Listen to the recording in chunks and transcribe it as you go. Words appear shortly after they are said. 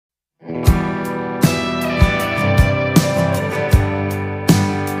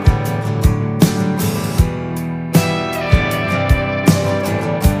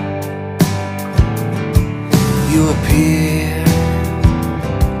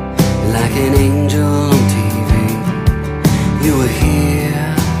an angel on TV. You were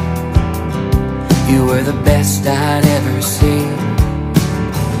here, you were the best I'd ever seen.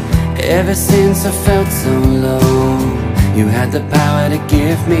 Ever since I felt so low, you had the power to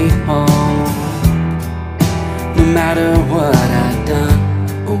give me hope. No matter what I'd done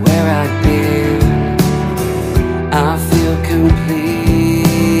or where I'd been, I feel complete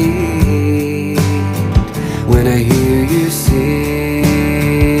when I hear you sing.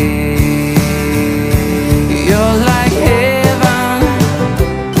 You're like heaven,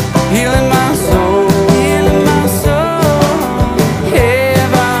 healing my soul, healing my soul.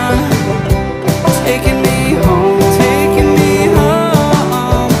 Heaven, taking me home, taking me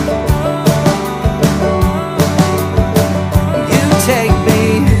home. You take me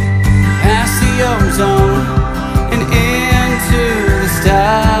past the ozone and into the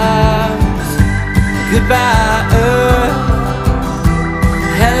stars. Goodbye Earth,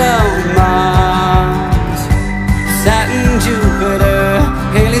 hello Mars, Saturn, Jupiter,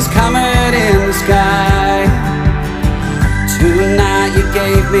 Hayley's Comet in the sky. Tonight you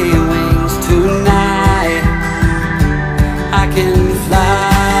gave me wings, tonight I can fly.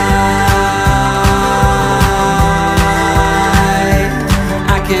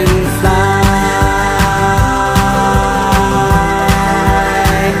 I can fly.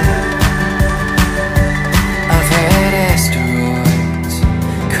 I've had asteroids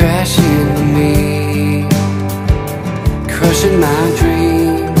crash into me, crushing my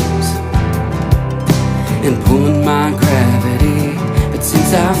dreams and pulling my gravity. But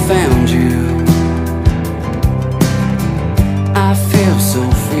since I found you, I feel so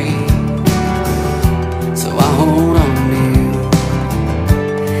free. So I hold on to you,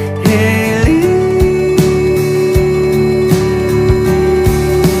 Hayley.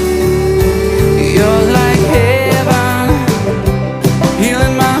 You're like heaven,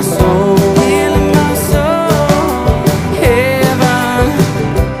 healing my soul, healing my soul. Heaven,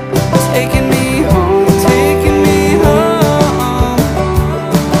 taking me home, taking me home.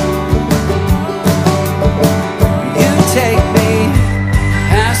 You take me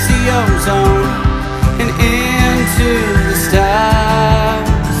past the ozone and into the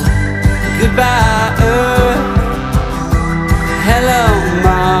stars. Goodbye Earth, hello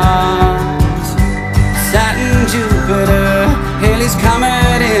Mars, Saturn, Jupiter, Hayley's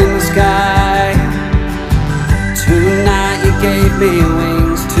Comet in the sky. Tonight you gave me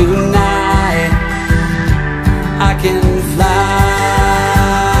wings, tonight I can fly.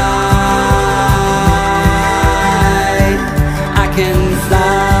 I can fly.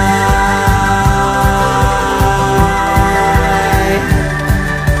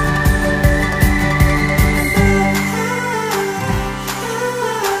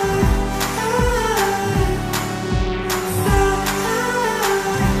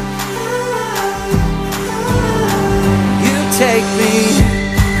 You take me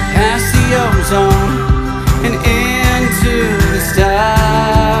past the ozone